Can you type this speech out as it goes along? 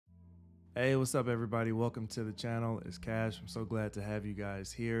Hey, what's up everybody? Welcome to the channel. It's Cash. I'm so glad to have you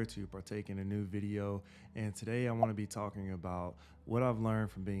guys here to partake in a new video. And today I want to be talking about what I've learned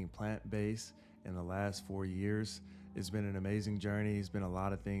from being plant-based in the last 4 years. It's been an amazing journey. It's been a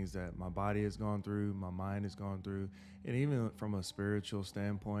lot of things that my body has gone through, my mind has gone through, and even from a spiritual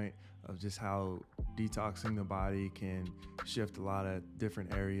standpoint of just how detoxing the body can shift a lot of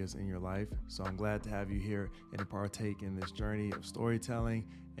different areas in your life. So I'm glad to have you here and to partake in this journey of storytelling.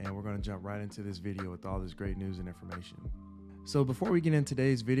 And we're going to jump right into this video with all this great news and information. So before we get into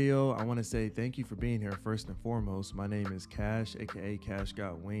today's video, I want to say thank you for being here first and foremost. My name is Cash, aka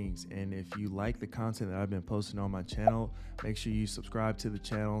CashGotWings, and if you like the content that I've been posting on my channel, make sure you subscribe to the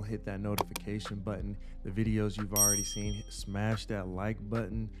channel, hit that notification button. The videos you've already seen, smash that like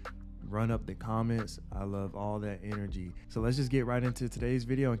button, run up the comments. I love all that energy. So let's just get right into today's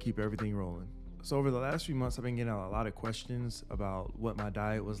video and keep everything rolling. So over the last few months, I've been getting a lot of questions about what my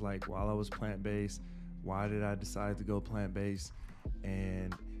diet was like while I was plant-based. Why did I decide to go plant-based?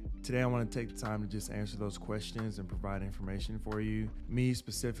 And today I want to take the time to just answer those questions and provide information for you. Me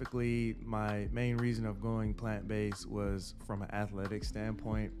specifically, my main reason of going plant-based was from an athletic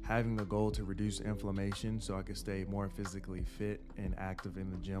standpoint, having the goal to reduce inflammation so I could stay more physically fit and active in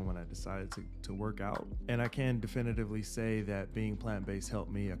the gym when I decided to work out. And I can definitively say that being plant-based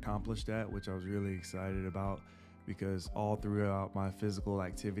helped me accomplish that, which I was really excited about, because all throughout my physical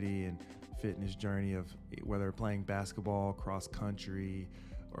activity and fitness journey of whether playing basketball, cross country,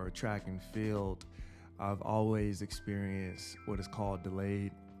 or track and field, I've always experienced what is called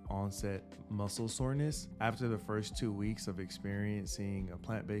delayed onset muscle soreness. After the first 2 weeks of experiencing a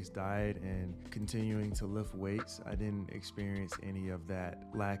plant-based diet and continuing to lift weights, I didn't experience any of that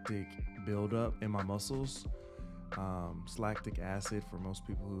lactic buildup in my muscles. Lactic acid, for most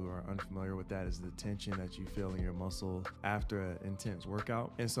people who are unfamiliar with that, is the tension that you feel in your muscle after an intense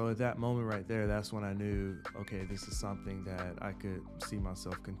workout. And so at that moment right there, that's when I knew, okay, this is something that I could see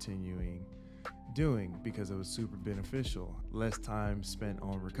myself continuing doing, because it was super beneficial. Less time spent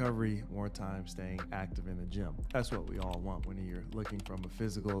on recovery, more time staying active in the gym. That's what we all want when you're looking from a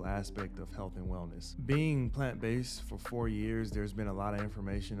physical aspect of health and wellness. Being plant-based for 4 years, there's been a lot of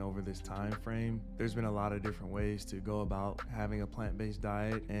information over this time frame. There's been a lot of different ways to go about having a plant-based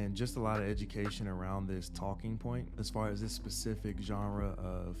diet, and just a lot of education around this talking point as far as this specific genre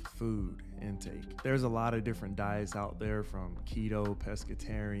of food intake. There's a lot of different diets out there, from keto,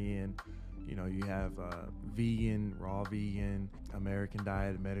 pescatarian, you have vegan, raw vegan, American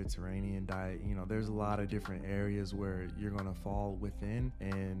diet, Mediterranean diet. There's a lot of different areas where you're going to fall within.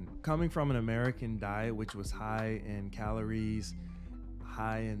 And coming from an American diet, which was high in calories,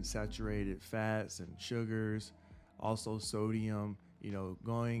 high in saturated fats and sugars, also sodium,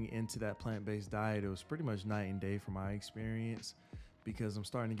 going into that plant-based diet, it was pretty much night and day from my experience, because I'm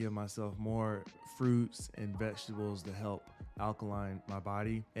starting to give myself more fruits and vegetables to help alkaline my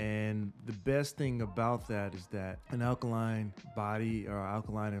body. And the best thing about that is that an alkaline body or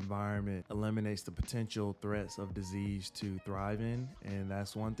alkaline environment eliminates the potential threats of disease to thrive in. And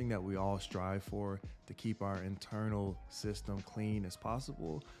that's one thing that we all strive for, to keep our internal system clean as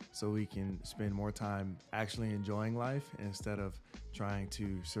possible, so we can spend more time actually enjoying life instead of trying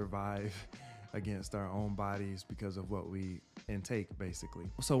to survive against our own bodies because of what we intake, basically.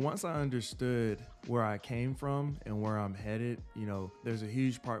 So once I understood where I came from and where I'm headed, there's a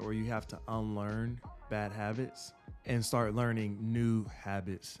huge part where you have to unlearn bad habits and start learning new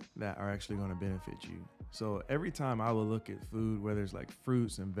habits that are actually going to benefit you. So every time I would look at food, whether it's like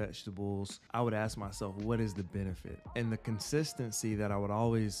fruits and vegetables, I would ask myself, what is the benefit? And the consistency that I would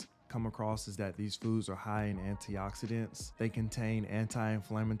always come across is that these foods are high in antioxidants. They contain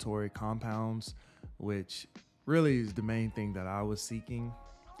anti-inflammatory compounds, which really is the main thing that I was seeking,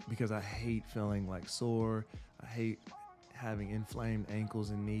 because I hate feeling like sore. I hate having inflamed ankles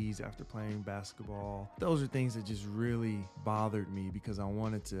and knees after playing basketball. Those are things that just really bothered me, because I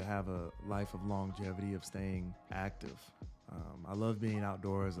wanted to have a life of longevity, of staying active. I love being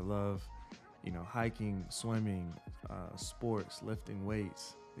outdoors. I love, hiking, swimming, sports, lifting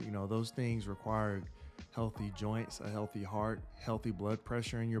weights. Those things require healthy joints, a healthy heart, healthy blood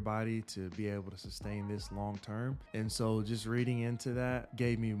pressure in your body to be able to sustain this long term. And so just reading into that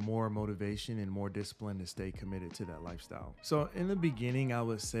gave me more motivation and more discipline to stay committed to that lifestyle. So in the beginning, I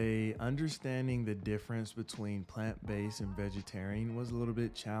would say understanding the difference between plant-based and vegetarian was a little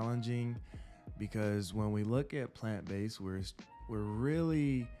bit challenging, because when we look at plant-based, we're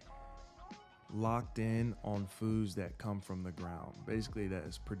really locked in on foods that come from the ground, basically that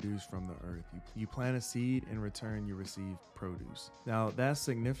is produced from the earth. You plant a seed, in return you receive produce. Now that's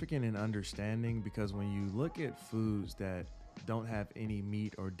significant in understanding, because when you look at foods that don't have any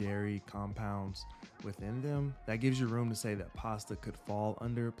meat or dairy compounds within them. That gives you room to say that pasta could fall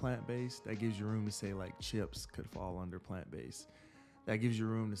under plant-based. That gives you room to say like chips could fall under plant-based. That gives you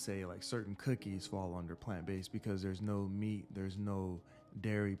room to say like certain cookies fall under plant-based because there's no meat, there's no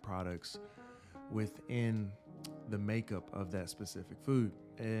dairy products within the makeup of that specific food.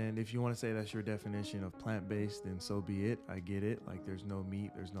 And if you want to say that's your definition of plant-based, then so be it. I get it. Like there's no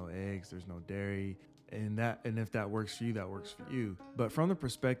meat, there's no eggs, there's no dairy. And if that works for you, that works for you. But from the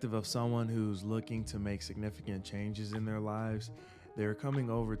perspective of someone who's looking to make significant changes in their lives, they're coming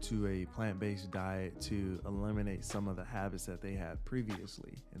over to a plant-based diet to eliminate some of the habits that they had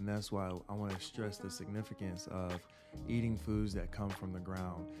previously. And that's why I want to stress the significance of eating foods that come from the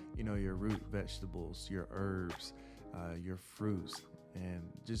ground. You know, your root vegetables, your herbs, your fruits, and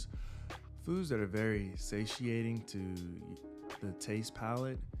just foods that are very satiating to the taste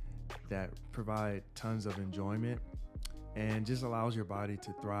palate, that provide tons of enjoyment and just allows your body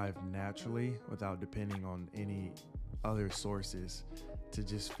to thrive naturally without depending on any other sources to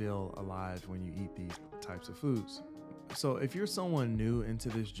just feel alive when you eat these types of foods. So if you're someone new into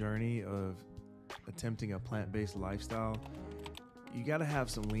this journey of attempting a plant-based lifestyle, you got to have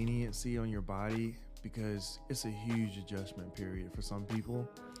some leniency on your body because it's a huge adjustment period for some people.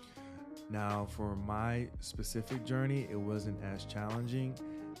 Now, for my specific journey, it wasn't as challenging.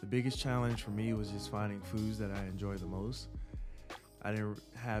 The biggest challenge for me was just finding foods that I enjoy the most. I didn't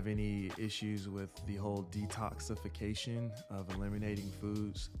have any issues with the whole detoxification of eliminating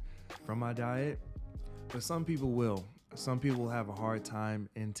foods from my diet, but some people will. Some people have a hard time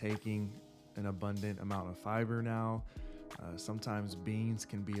intaking an abundant amount of fiber now. Sometimes beans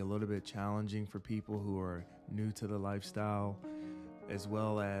can be a little bit challenging for people who are new to the lifestyle, as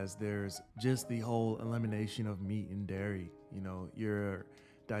well as there's just the whole elimination of meat and dairy. You know, your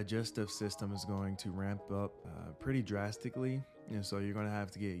digestive system is going to ramp up pretty drastically, and so you're going to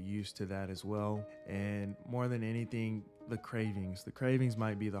have to get used to that as well. And more than anything, the cravings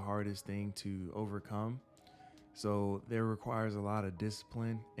might be the hardest thing to overcome. So there requires a lot of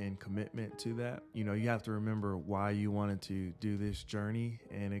discipline and commitment to that. You know, you have to remember why you wanted to do this journey,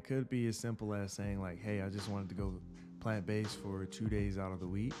 and it could be as simple as saying like, hey, I just wanted to go plant-based for 2 days out of the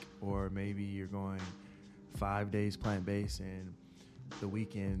week, or maybe you're going 5 days plant-based and the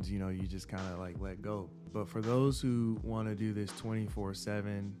weekends, you know, you just kind of like let go. But for those who want to do this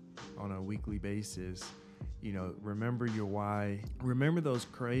 24/7 on a weekly basis, you know, remember your why. Remember those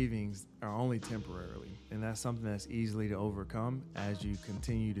cravings are only temporarily, and that's something that's easily to overcome as you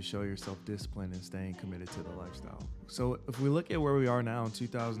continue to show yourself discipline and staying committed to the lifestyle. So if we look at where we are now in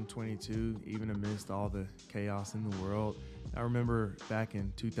 2022, even amidst all the chaos in the world, I remember back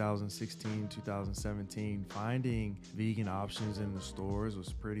in 2016, 2017, finding vegan options in the stores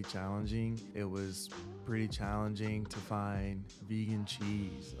was pretty challenging. It was pretty challenging to find vegan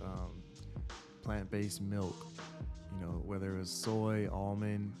cheese, plant-based milk, you know, whether it was soy,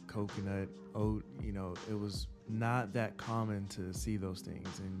 almond, coconut, oat, you know, it was not that common to see those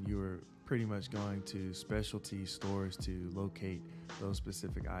things, and you were pretty much going to specialty stores to locate those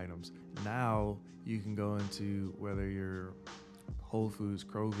specific items. Now you can go into whether you're Whole Foods,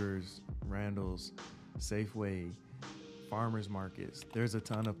 Kroger's, Randall's, Safeway, farmers markets. There's a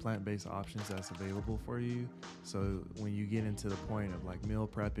ton of plant-based options that's available for you. So when you get into the point of like meal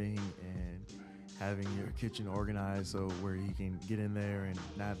prepping and having your kitchen organized so where you can get in there and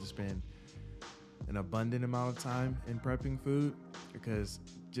not have to spend an abundant amount of time in prepping food, because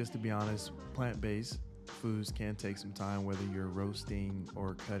just to be honest, plant-based foods can take some time, whether you're roasting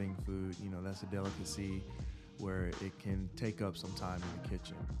or cutting food. You know, that's a delicacy where it can take up some time in the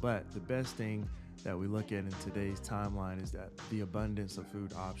kitchen. But the best thing that we look at in today's timeline is that the abundance of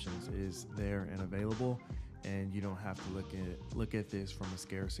food options is there and available, and you don't have to look at this from a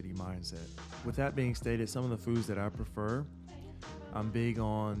scarcity mindset. With that being stated, some of the foods that I prefer, I'm big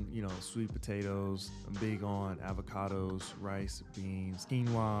on, you know, sweet potatoes. I'm big on avocados, rice, beans,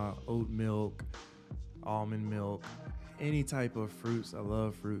 quinoa, oat milk, almond milk, any type of fruits. I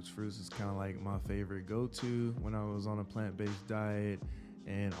love fruits. Fruits is kind of like my favorite go-to when I was on a plant-based diet,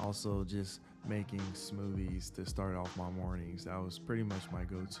 and also just making smoothies to start off my mornings. That was pretty much my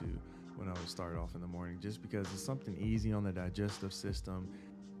go-to when I would start off in the morning, just because it's something easy on the digestive system.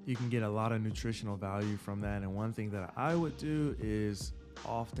 You can get a lot of nutritional value from that. And one thing that I would do is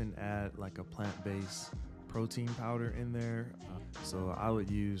often add like a plant-based protein powder in there. So I would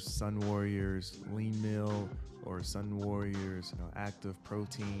use Sun Warrior's lean meal or Sun Warriors, active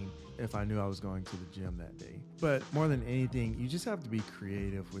protein if I knew I was going to the gym that day. But more than anything, you just have to be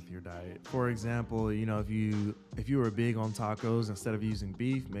creative with your diet. For example, if you were big on tacos, instead of using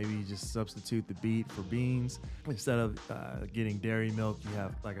beef, maybe you just substitute the beef for beans. Instead of getting dairy milk, you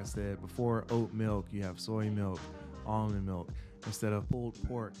have, like I said before, oat milk, you have soy milk, almond milk. Instead of pulled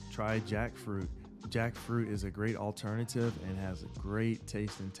pork, try jackfruit. Jackfruit is a great alternative and has a great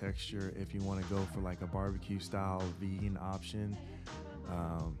taste and texture if you want to go for like a barbecue style vegan option.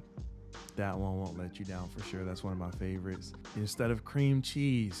 That one won't let you down for sure. That's one of my favorites. Instead of cream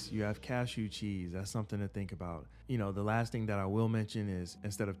cheese, you have cashew cheese. That's something to think about. The last thing that I will mention is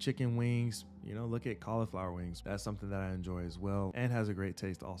instead of chicken wings, look at cauliflower wings. That's something that I enjoy as well and has a great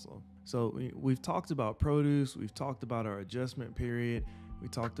taste also. So we've talked about produce. We've talked about our adjustment period. We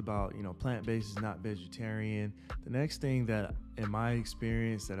talked about, plant-based is not vegetarian. The next thing that, in my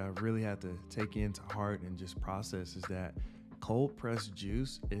experience, that I've really had to take into heart and just process is that cold pressed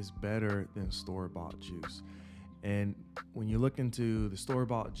juice is better than store-bought juice. And when you look into the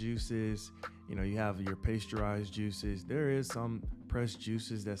store-bought juices, you have your pasteurized juices. There is some pressed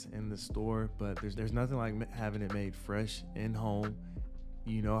juices that's in the store, but there's nothing like having it made fresh in home.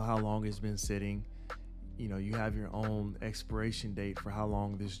 You know how long it's been sitting. You have your own expiration date for how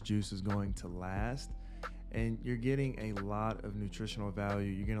long this juice is going to last. And you're getting a lot of nutritional value.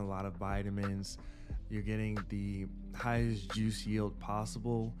 You're getting a lot of vitamins. You're getting the highest juice yield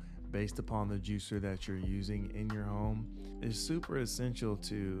possible based upon the juicer that you're using in your home. It's super essential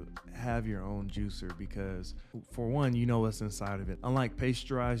to have your own juicer because, for one, you know what's inside of it. Unlike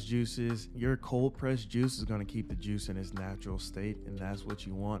pasteurized juices, your cold pressed juice is going to keep the juice in its natural state, and that's what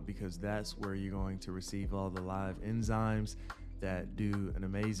you want because that's where you're going to receive all the live enzymes that do an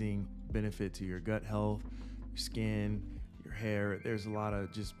amazing benefit to your gut health, your skin, your hair. There's a lot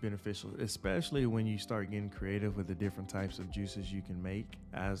of just beneficial, especially when you start getting creative with the different types of juices you can make.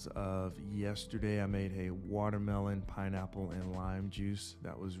 As of yesterday, I made a watermelon, pineapple, and lime juice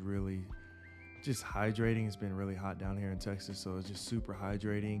that was really just hydrating. It's been really hot down here in Texas, so it's just super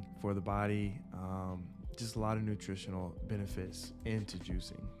hydrating for the body. Just a lot of nutritional benefits into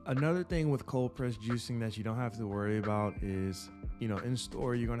juicing. Another thing with cold press juicing that you don't have to worry about is, in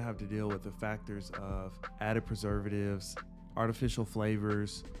store, you're going to have to deal with the factors of added preservatives, artificial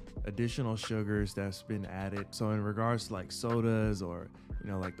flavors, additional sugars that's been added. So in regards to like sodas or,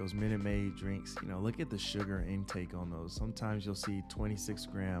 like those Minute Maid drinks, look at the sugar intake on those. Sometimes you'll see 26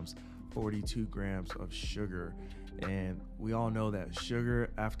 grams, 42 grams of sugar. And we all know that sugar,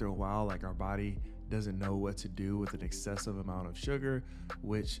 after a while, like our body doesn't know what to do with an excessive amount of sugar,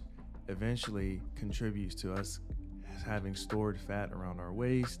 which eventually contributes to us having stored fat around our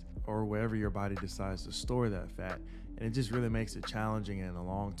waist or wherever your body decides to store that fat. And it just really makes it challenging in the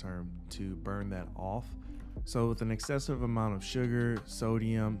long term to burn that off. So with an excessive amount of sugar,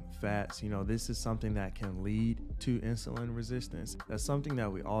 sodium, fats, this is something that can lead to insulin resistance. That's something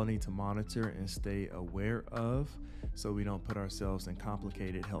that we all need to monitor and stay aware of so we don't put ourselves in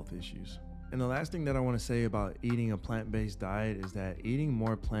complicated health issues. And the last thing that I want to say about eating a plant-based diet is that eating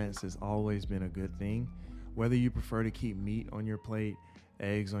more plants has always been a good thing. Whether you prefer to keep meat on your plate,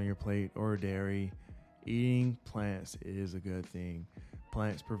 eggs on your plate, or dairy, eating plants is a good thing.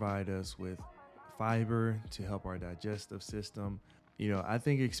 Plants provide us with fiber to help our digestive system. I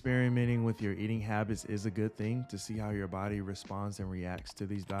think experimenting with your eating habits is a good thing to see how your body responds and reacts to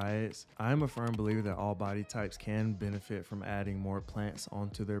these diets. I'm a firm believer that all body types can benefit from adding more plants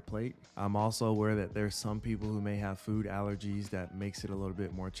onto their plate. I'm also aware that there's some people who may have food allergies that makes it a little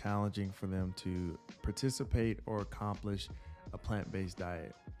bit more challenging for them to participate or accomplish a plant-based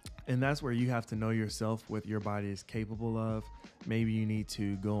diet. And that's where you have to know yourself, what your body is capable of. Maybe you need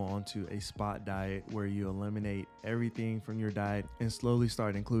to go onto a spot diet where you eliminate everything from your diet and slowly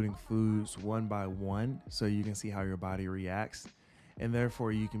start including foods one by one so you can see how your body reacts. And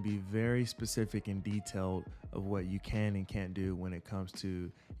therefore you can be very specific and detailed of what you can and can't do when it comes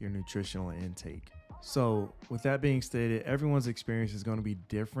to your nutritional intake. So with that being stated, everyone's experience is going to be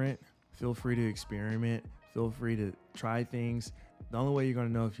different. Feel free to experiment. Feel free to try things. The only way you're going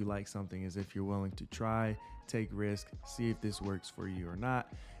to know if you like something is if you're willing to try, take risk, see if this works for you or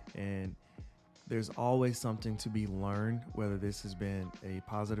not. And there's always something to be learned, whether this has been a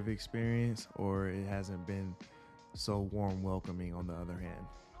positive experience or it hasn't been so warm welcoming on the other hand.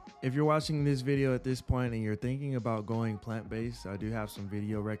 If you're watching this video at this point and you're thinking about going plant-based, I do have some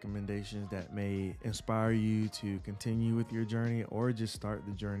video recommendations that may inspire you to continue with your journey or just start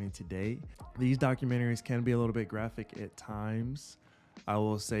the journey today. These documentaries can be a little bit graphic at times. I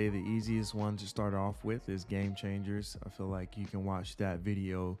will say the easiest one to start off with is Game Changers. I feel like you can watch that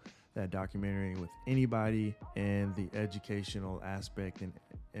video that documentary with anybody, and the educational aspect and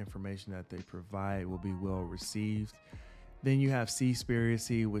information that they provide will be well received. Then you have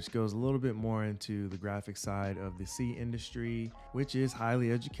Seaspiracy, which goes a little bit more into the graphic side of the sea industry, which is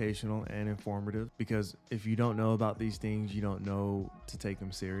highly educational and informative, because if you don't know about these things, you don't know to take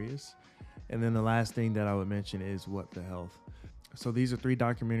them serious. And then the last thing that I would mention is What the Health. So these are 3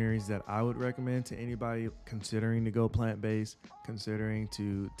 documentaries that I would recommend to anybody considering to go plant-based, considering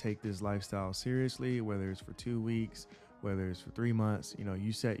to take this lifestyle seriously, whether it's for 2 weeks, whether it's for 3 months. You know,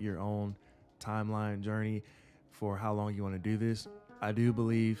 you set your own timeline journey for how long you want to do this. I do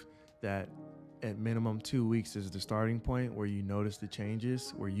believe that at minimum 2 weeks is the starting point where you notice the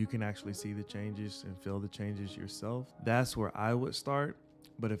changes, where you can actually see the changes and feel the changes yourself. That's where I would start.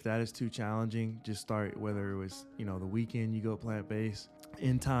 But if that is too challenging, just start, whether it was, the weekend you go plant-based.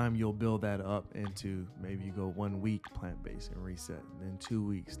 In time, you'll build that up into maybe you go 1 week plant-based and reset, and then 2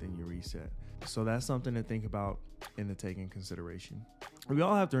 weeks, then you reset. So that's something to think about and to take in consideration. We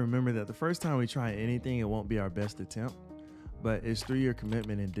all have to remember that the first time we try anything, it won't be our best attempt, but it's through your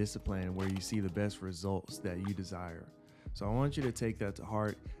commitment and discipline where you see the best results that you desire. So I want you to take that to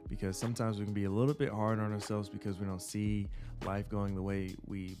heart, because sometimes we can be a little bit hard on ourselves because we don't see life going the way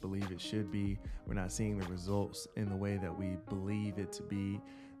we believe it should be. We're not seeing the results in the way that we believe it to be.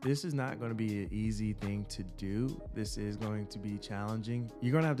 This is not going to be an easy thing to do. This is going to be challenging.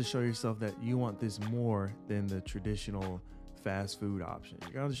 You're going to have to show yourself that you want this more than the traditional fast food option.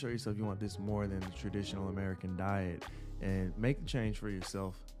 You're going to have to show yourself you want this more than the traditional American diet, and make the change for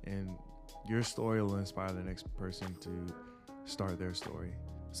yourself, and your story will inspire the next person to start their story.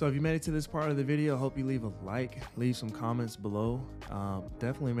 So if you made it to this part of the video, I hope you leave a like, leave some comments below.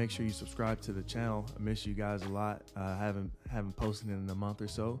 Definitely make sure you subscribe to the channel. I miss you guys a lot. I haven't posted in a month or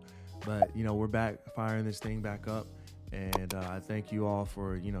so, but we're back firing this thing back up. And I thank you all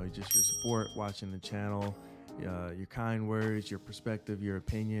for just your support, watching the channel, your kind words, your perspective, your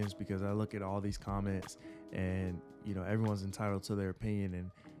opinions, because I look at all these comments, and everyone's entitled to their opinion,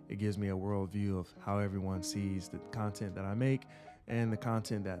 and it gives me a worldview of how everyone sees the content that I make and the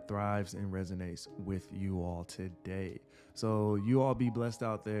content that thrives and resonates with you all today. So you all be blessed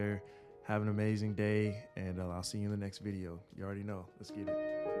out there. Have an amazing day, and I'll see you in the next video. You already know. Let's get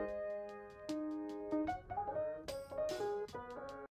it.